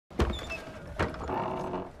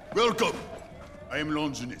Welcome. I am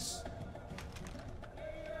Longinus.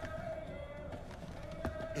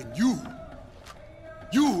 And you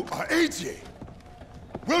are AJ.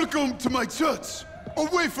 Welcome to my church.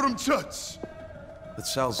 Away from church. That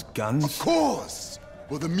sells guns? Of course.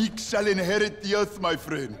 For the meek shall inherit the earth, my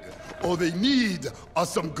friend. All they need are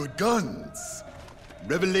some good guns.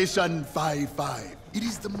 Revelation 5:5. It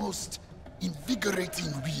is the most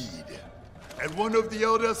invigorating read. And one of the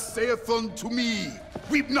elders saith unto me,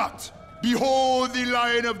 Weep not! Behold, the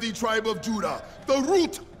Lion of the tribe of Judah, the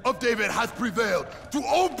root of David, hath prevailed to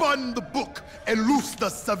open the book and loose the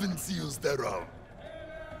 7 seals thereof.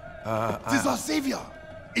 It is our Savior.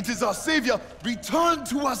 It is our Savior returned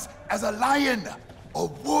to us as a lion, a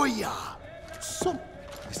warrior. So,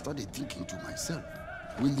 I started thinking to myself,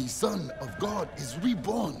 when the Son of God is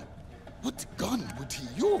reborn, what gun would he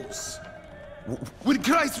use? When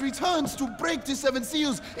Christ returns to break the 7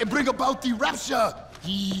 seals and bring about the rapture,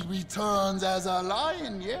 he returns as a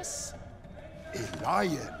lion, yes? A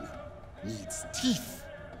lion needs teeth.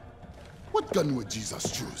 What gun would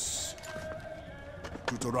Jesus choose?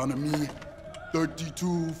 Deuteronomy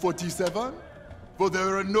 32:47? For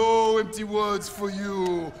there are no empty words for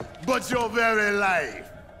you, but your very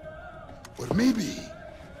life. Or maybe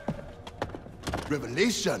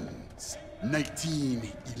Revelations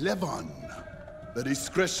 19:11. The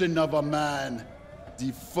discretion of a man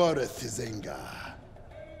deferreth his anger.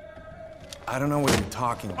 I don't know what you're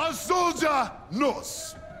talking about. A soldier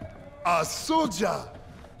knows. A soldier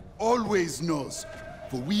always knows.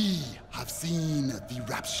 For we have seen the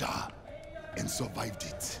rapture and survived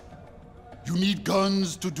it. You need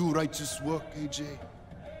guns to do righteous work, AJ.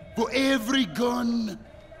 For every gun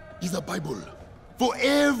is a Bible. For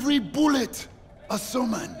every bullet, a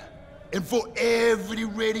sermon. And for every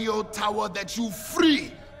radio tower that you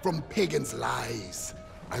free from pagans' lies,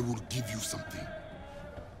 I will give you something.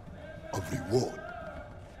 A reward.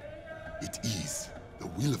 It is the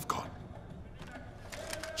will of God.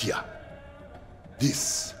 Here.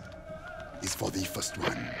 This is for the first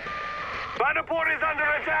one. Vanderport is under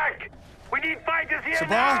attack! We need fighters here Sabah,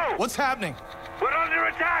 now! what's happening? We're under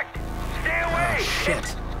attack! Stay away! Oh,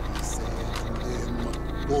 shit. He said to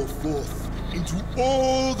them, Go forth into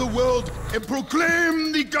all the world and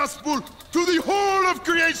proclaim the gospel to the whole of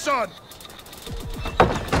creation!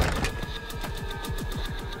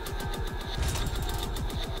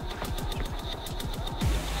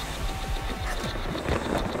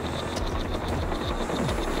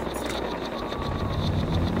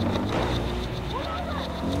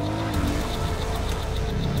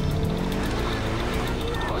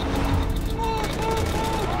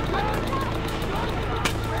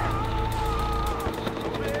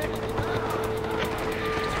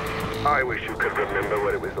 I wish you could remember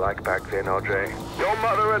what it was like back then, Audrey. Your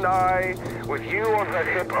mother and I, with you on her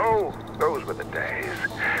hip, oh, those were the days.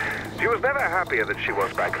 She was never happier than she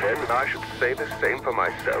was back then, and I should say the same for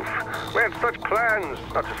myself. We had such plans,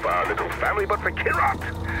 not just for our little family, but for Kyrat.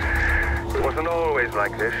 It wasn't always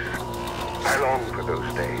like this. I long for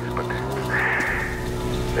those days, but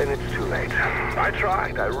then it's too late. I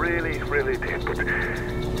tried, I really, really did, but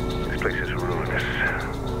this place is ruinous.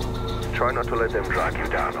 Try not to let them drag you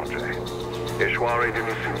down, Andre. Ishwari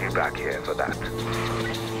didn't send you back here for that.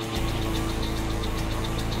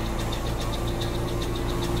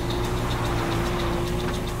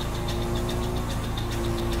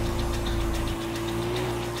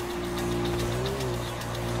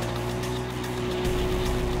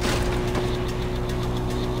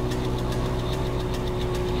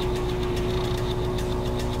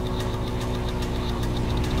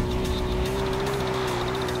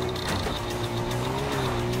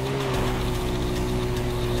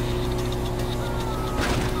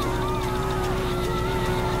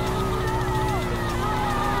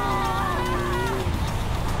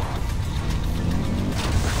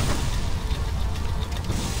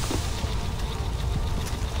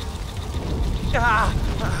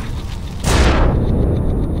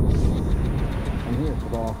 I'm here,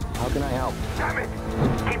 Sabal. How can I help? Damn it.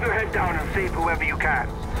 Keep your head down and save whoever you can.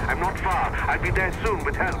 I'm not far. I'll be there soon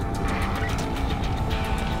with help.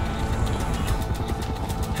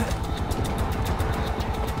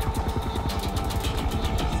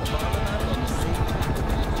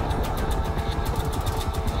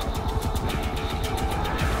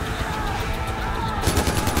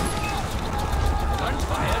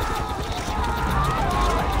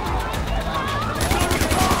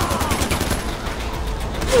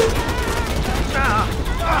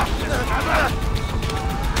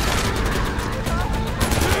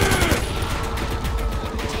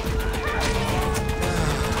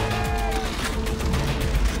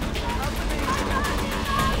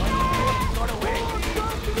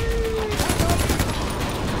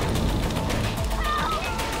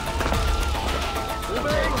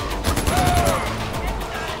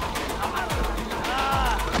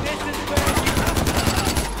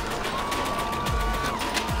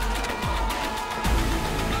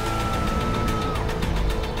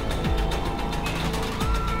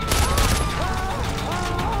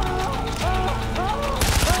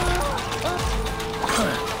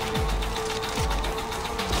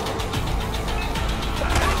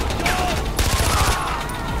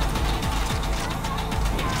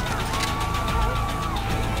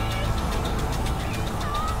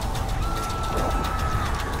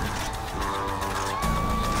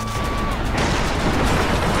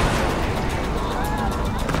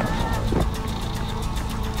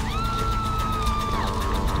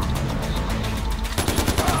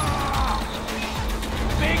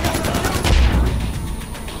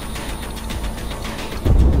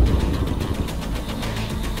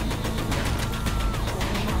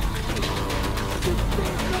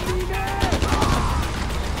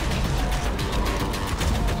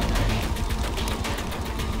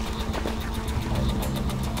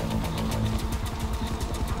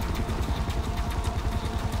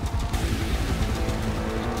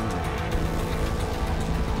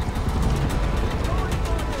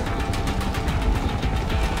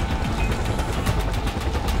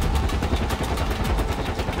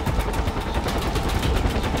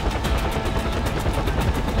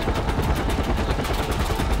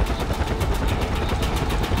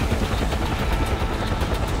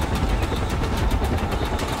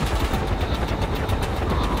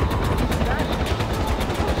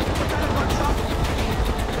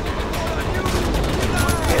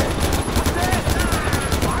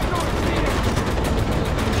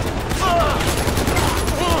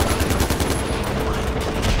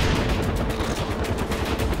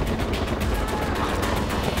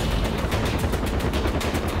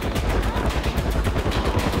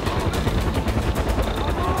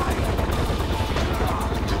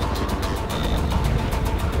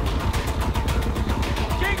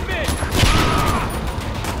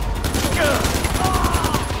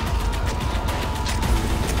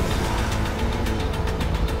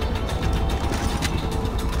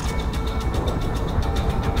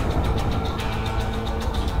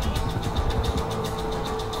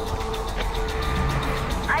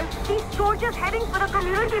 soldiers heading for the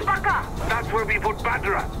community bunker. That's where we put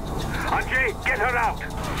Badra. Ajay, get her out.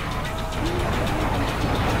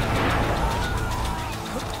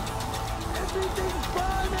 Everything's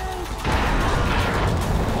burning!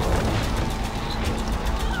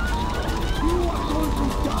 You are going to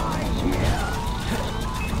die here!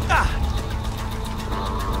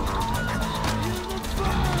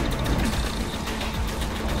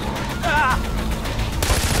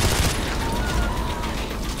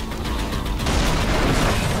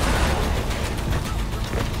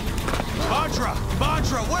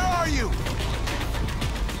 Badra, where are you?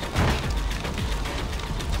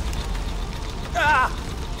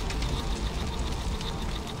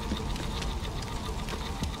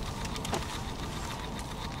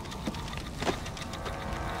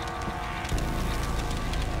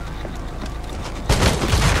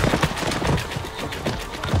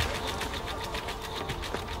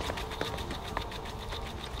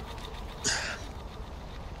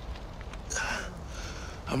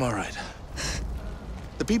 I'm all right.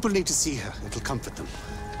 The people need to see her. It'll comfort them.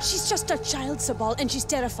 She's just a child, Sabal, and she's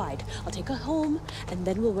terrified. I'll take her home, and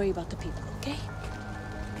then we'll worry about the people, okay?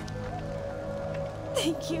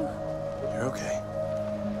 Thank you. You're okay.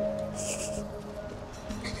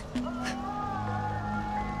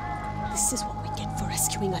 This is what we get for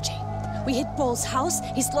rescuing Ajay. We hit Paul's house,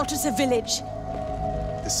 he slaughters a village.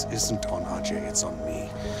 This isn't on Ajay, it's on me.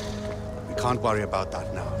 We can't worry about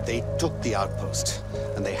that now. They took the outpost,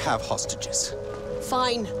 and they have hostages.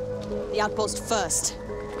 Fine. The outpost first.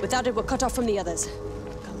 Without it, we're cut off from the others.